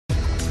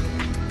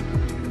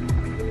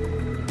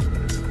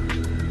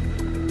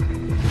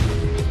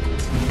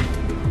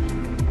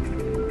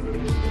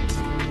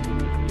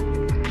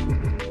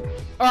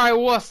Alright,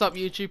 what's up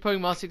YouTube?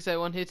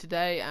 Pokemon681 here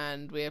today,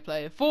 and we're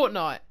playing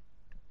Fortnite.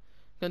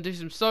 Gonna do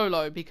some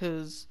solo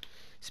because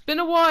it's been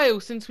a while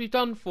since we've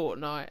done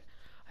Fortnite.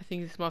 I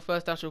think this is my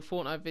first actual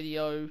Fortnite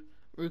video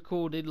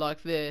recorded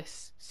like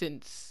this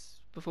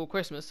since before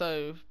Christmas,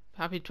 so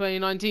happy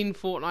 2019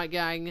 Fortnite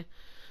gang.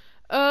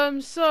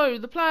 So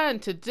the plan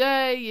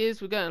today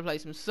is we're gonna play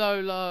some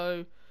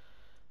solo.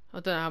 I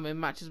don't know how many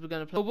matches we're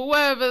going to play, but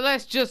whatever,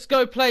 let's just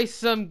go play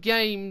some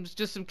games,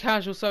 just some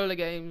casual solo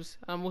games.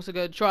 I'm also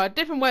going to try a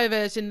different way of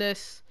editing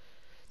this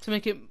to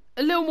make it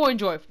a little more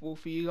enjoyable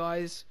for you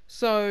guys.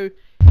 So,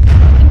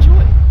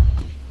 enjoy.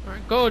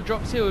 Alright, God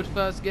drops healed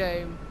first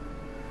game.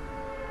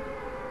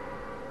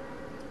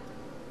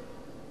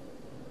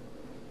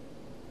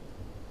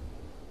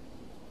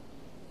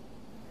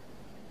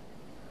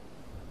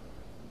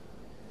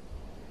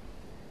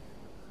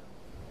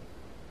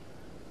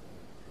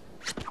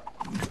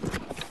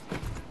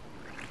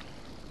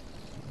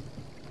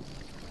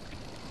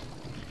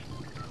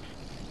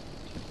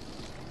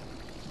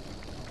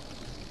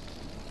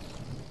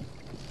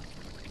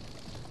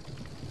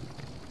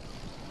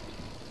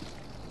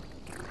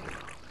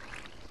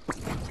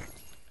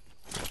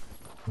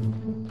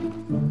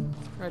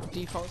 Alright,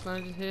 default's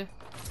landed here.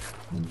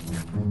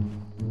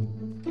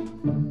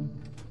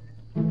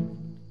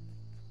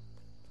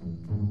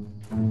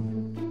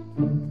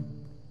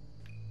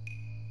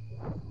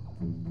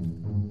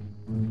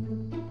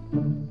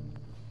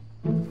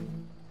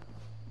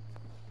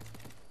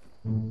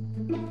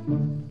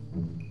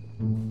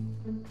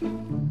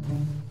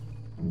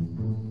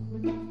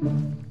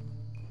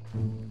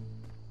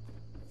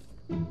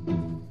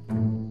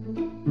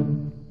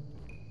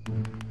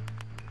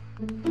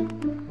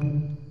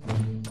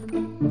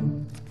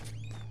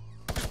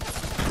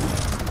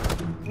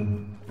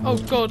 Oh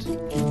God!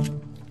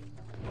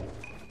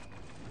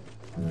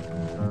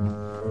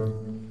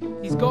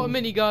 He's got a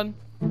minigun.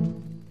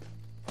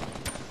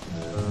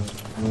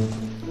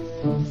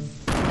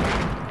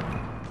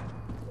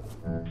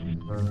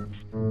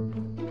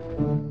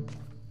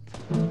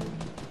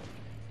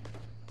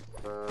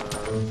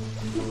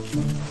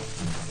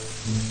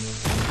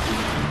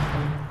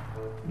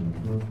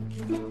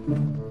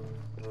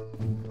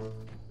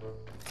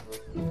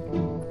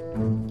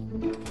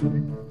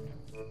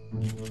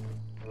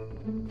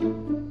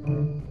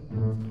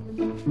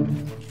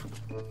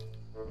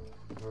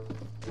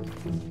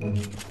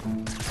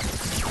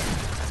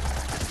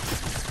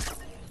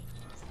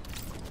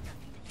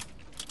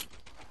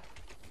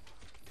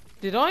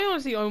 Did I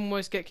honestly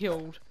almost get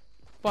killed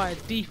by a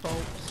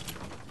default?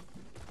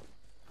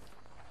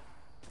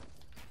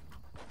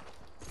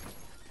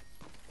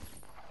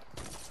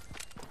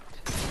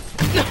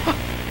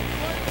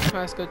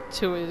 Let's go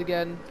to it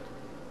again.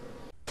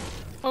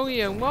 Oh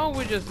yeah, while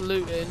we're just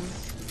looting,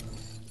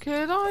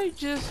 could I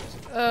just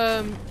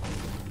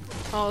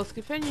ask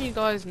if any of you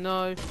guys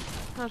know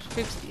how to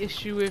fix the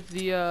issue with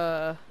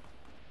the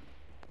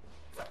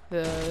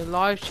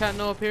live chat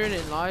not appearing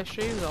in live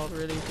streams? I'd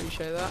really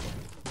appreciate that.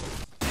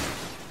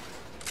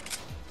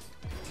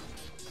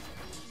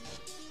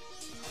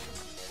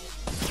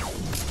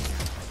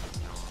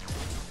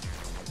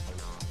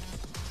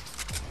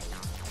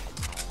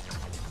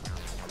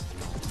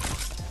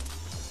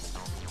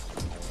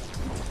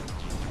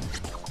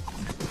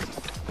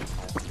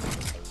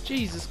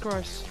 Jesus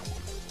Christ.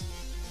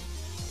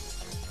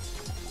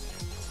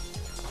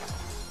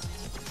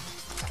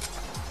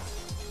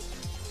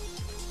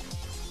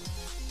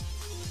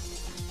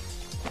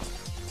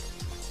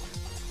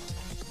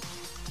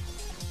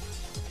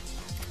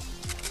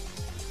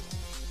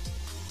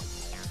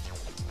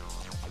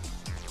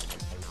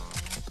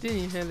 Didn't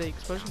even hear the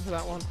explosion for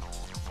that one.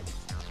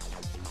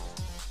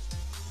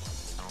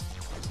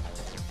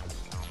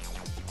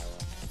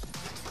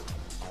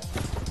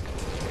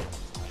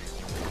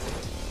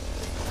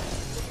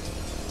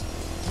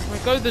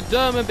 Go the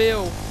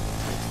Dermobile.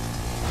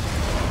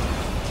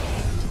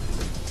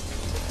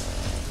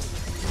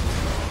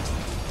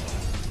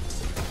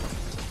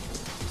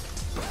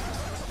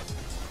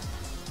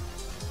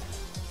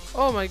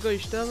 Oh my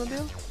gosh,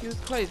 Dermobile? He was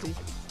crazy.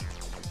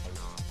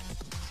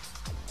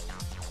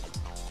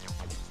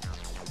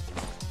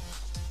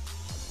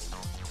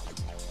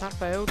 That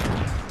failed.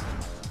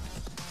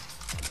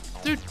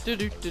 Do do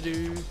do do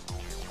do.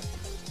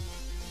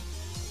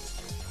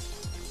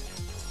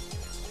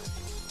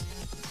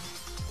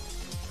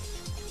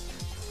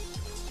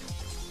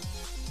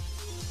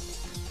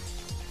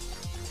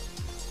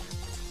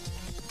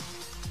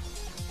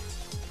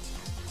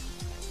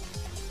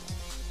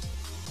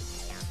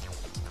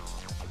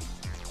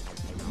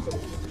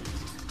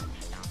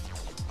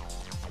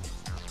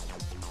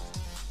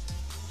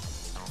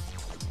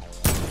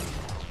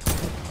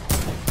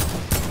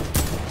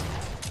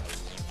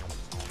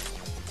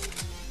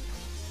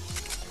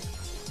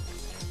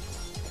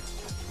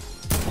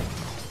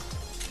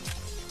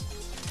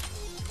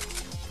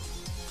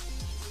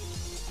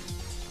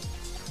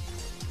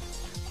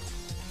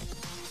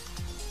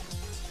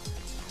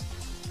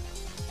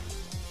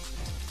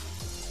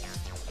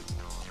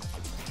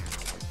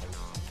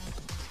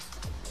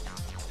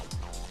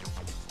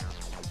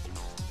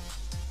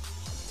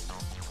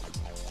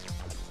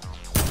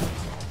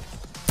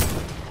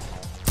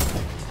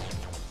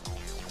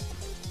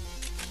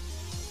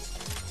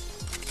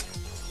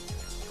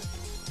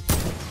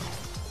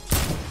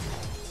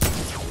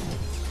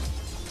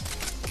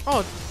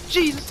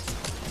 Jesus!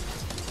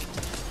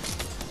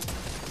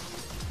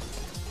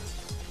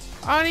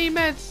 I need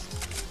meds.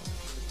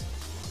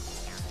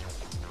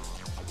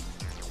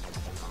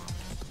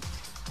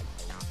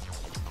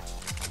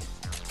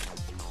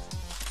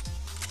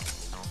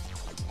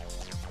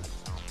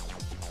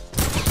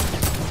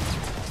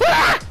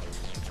 Ah!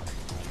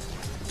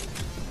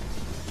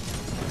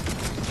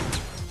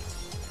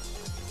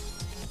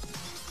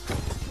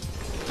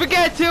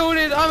 Forget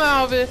tilted, I'm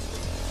out of it.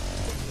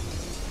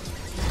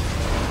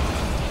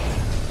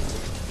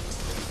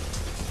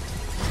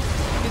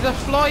 He's a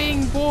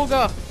flying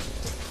burger.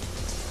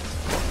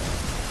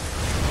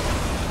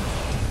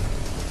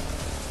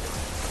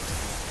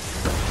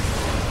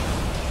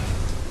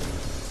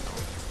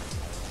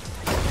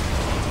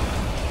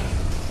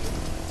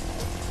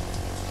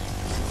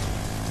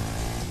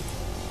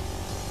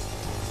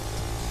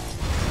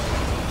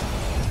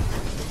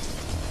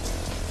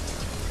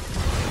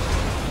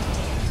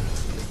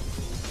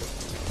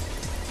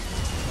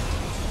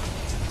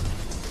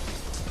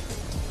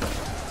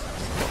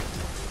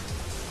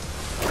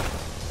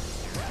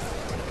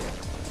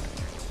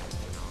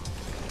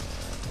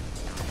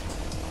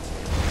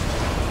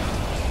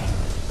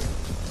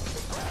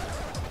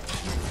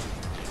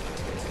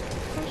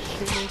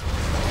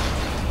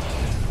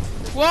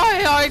 Why?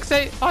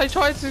 I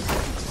tried to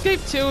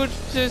escape to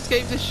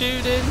escape the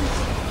shooting.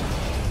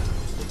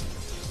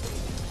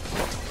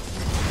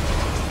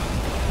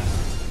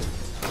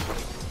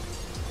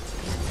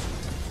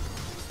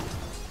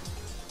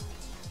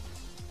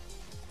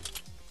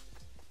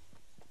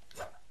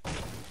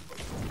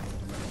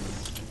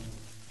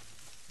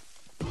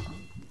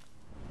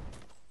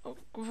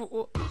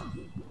 Oh,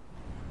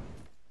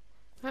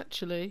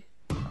 actually,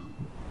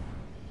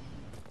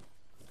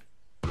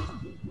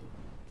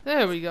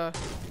 there we go.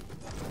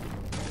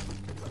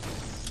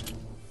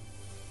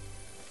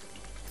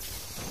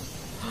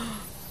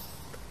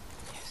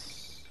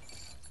 Yes.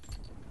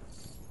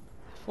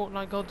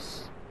 Fortnite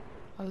gods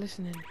are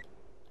listening.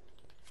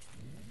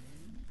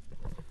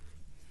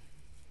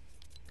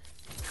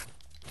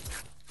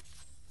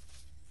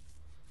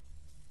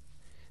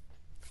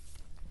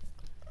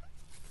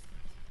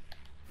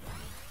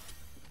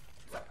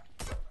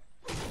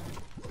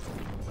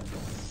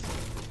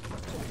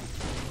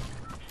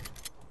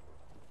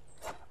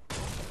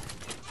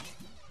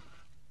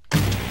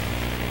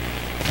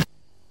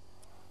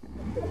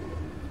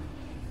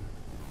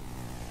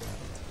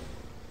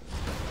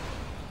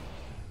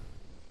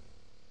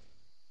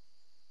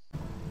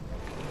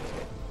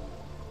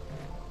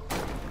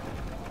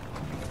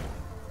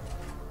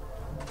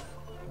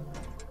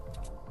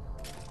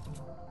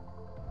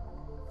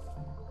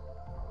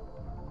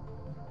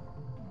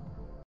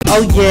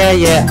 Oh yeah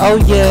yeah, oh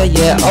yeah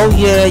yeah, oh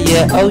yeah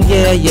yeah, oh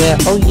yeah yeah,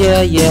 oh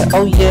yeah yeah,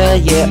 oh yeah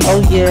yeah,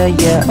 oh yeah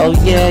yeah, oh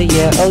yeah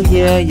yeah, oh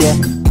yeah yeah.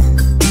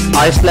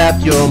 I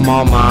slapped your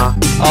mama.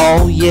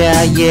 Oh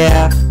yeah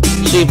yeah,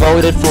 she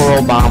voted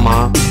for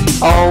Obama.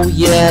 Oh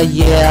yeah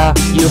yeah,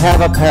 you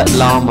have a pet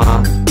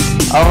llama.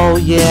 Oh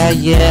yeah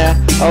yeah,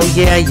 oh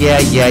yeah yeah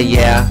yeah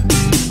yeah.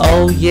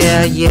 Oh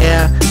yeah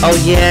yeah, oh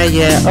yeah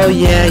yeah, oh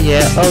yeah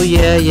yeah, oh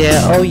yeah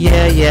yeah, oh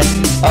yeah yeah,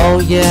 oh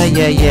yeah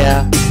yeah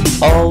yeah.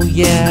 Oh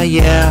yeah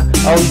yeah,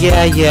 oh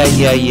yeah yeah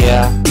yeah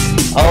yeah.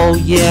 Oh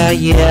yeah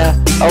yeah,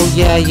 oh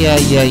yeah yeah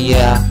yeah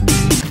yeah.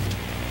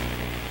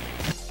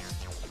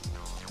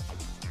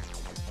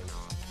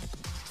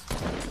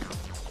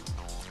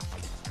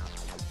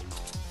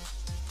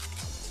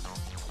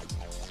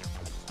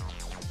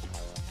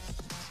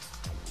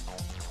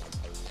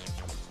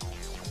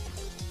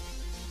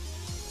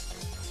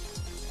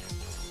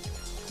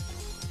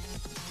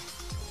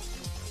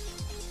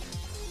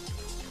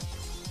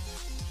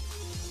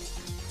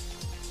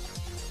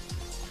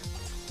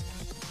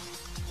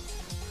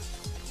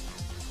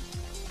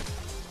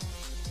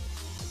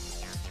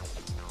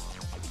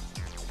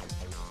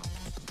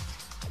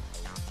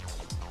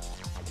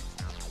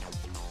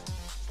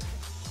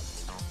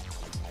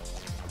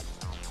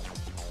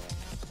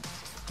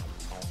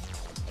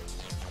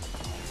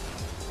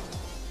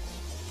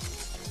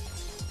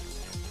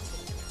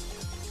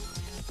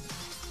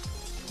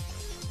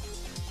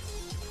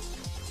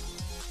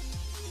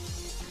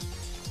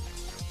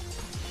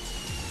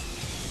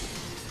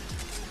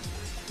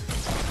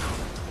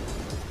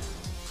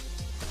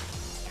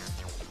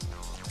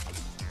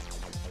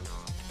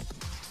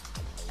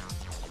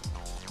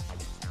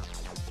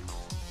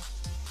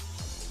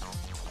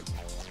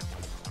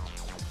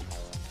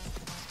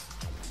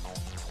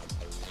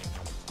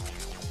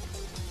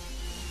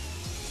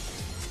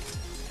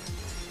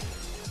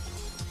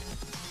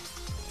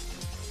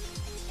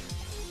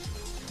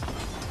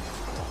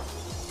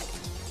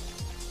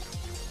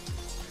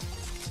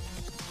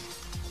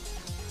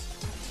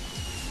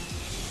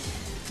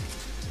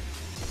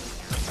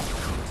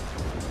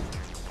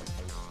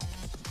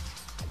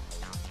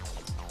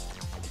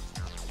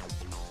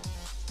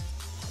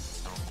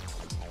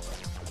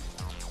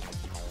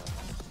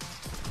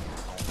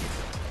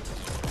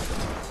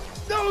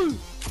 No!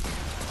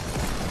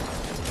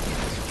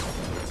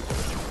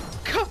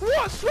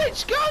 What?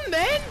 Switch gun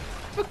then?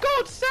 For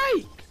God's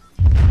sake!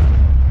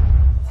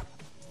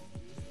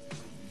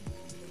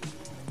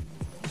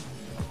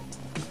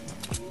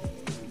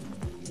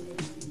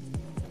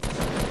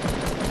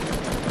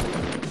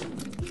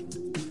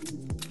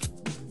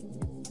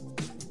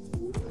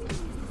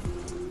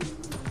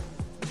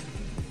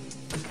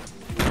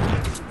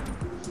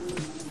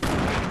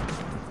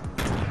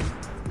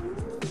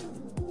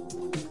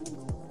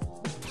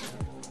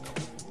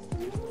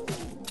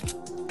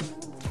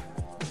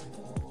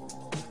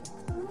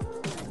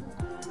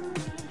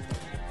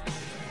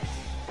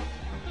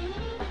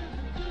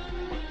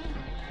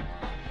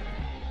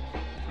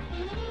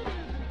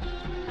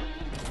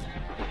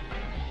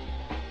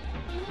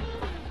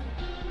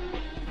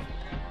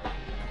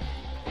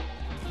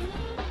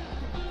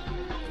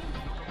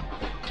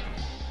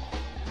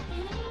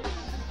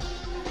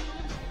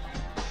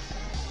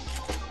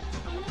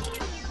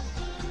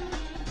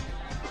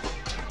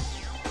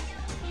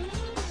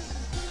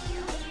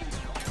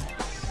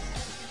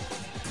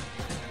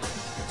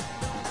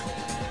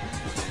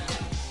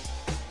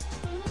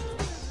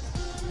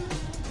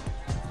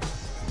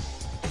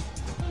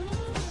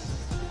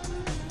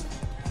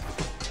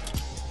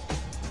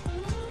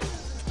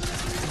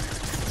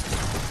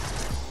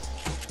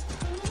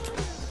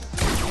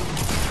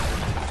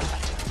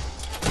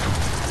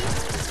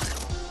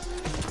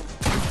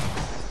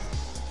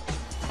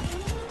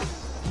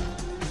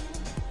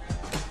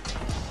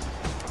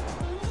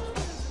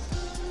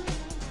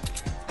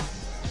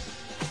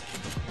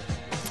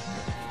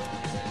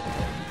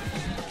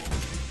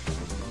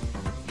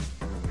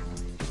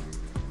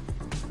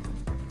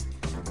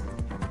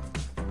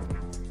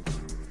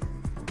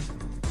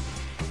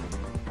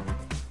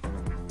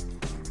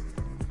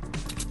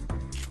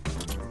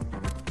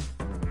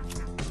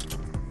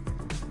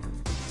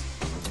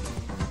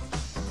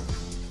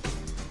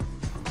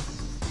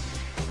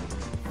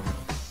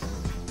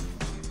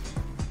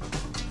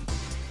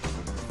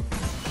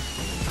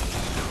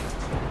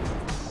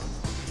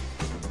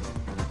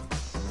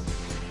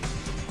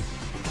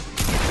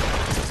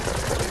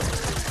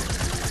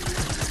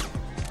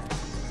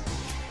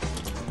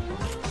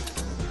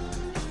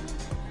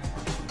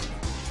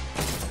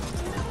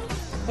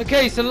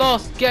 Okay, so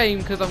last game,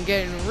 because I'm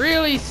getting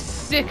really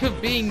sick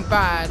of being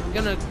bad. I'm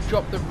gonna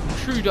drop the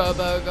Trudeau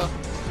burger.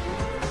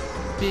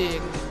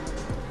 Big.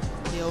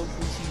 The old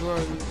Greasy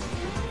Grove.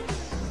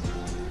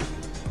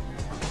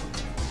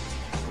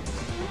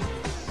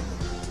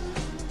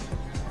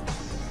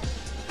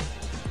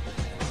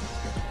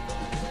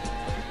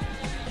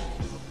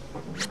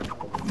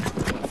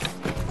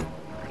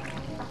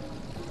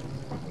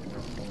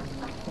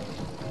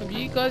 Have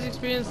you guys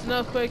experienced an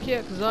earthquake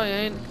yet? Because I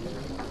ain't.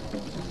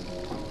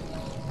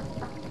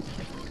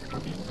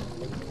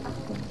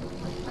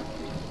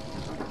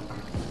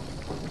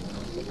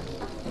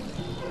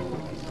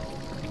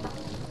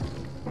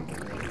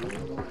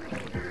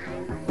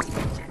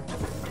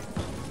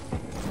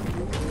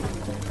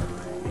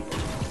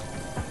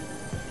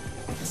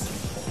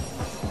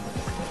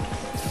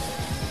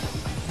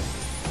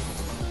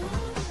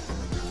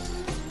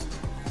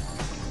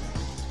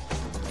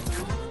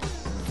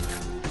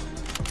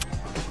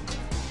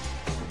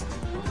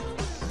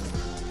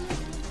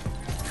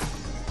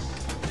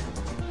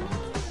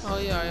 Oh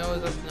yeah, I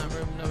always open that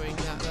room knowing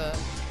that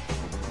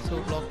it's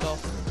all blocked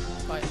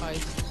off by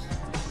ice.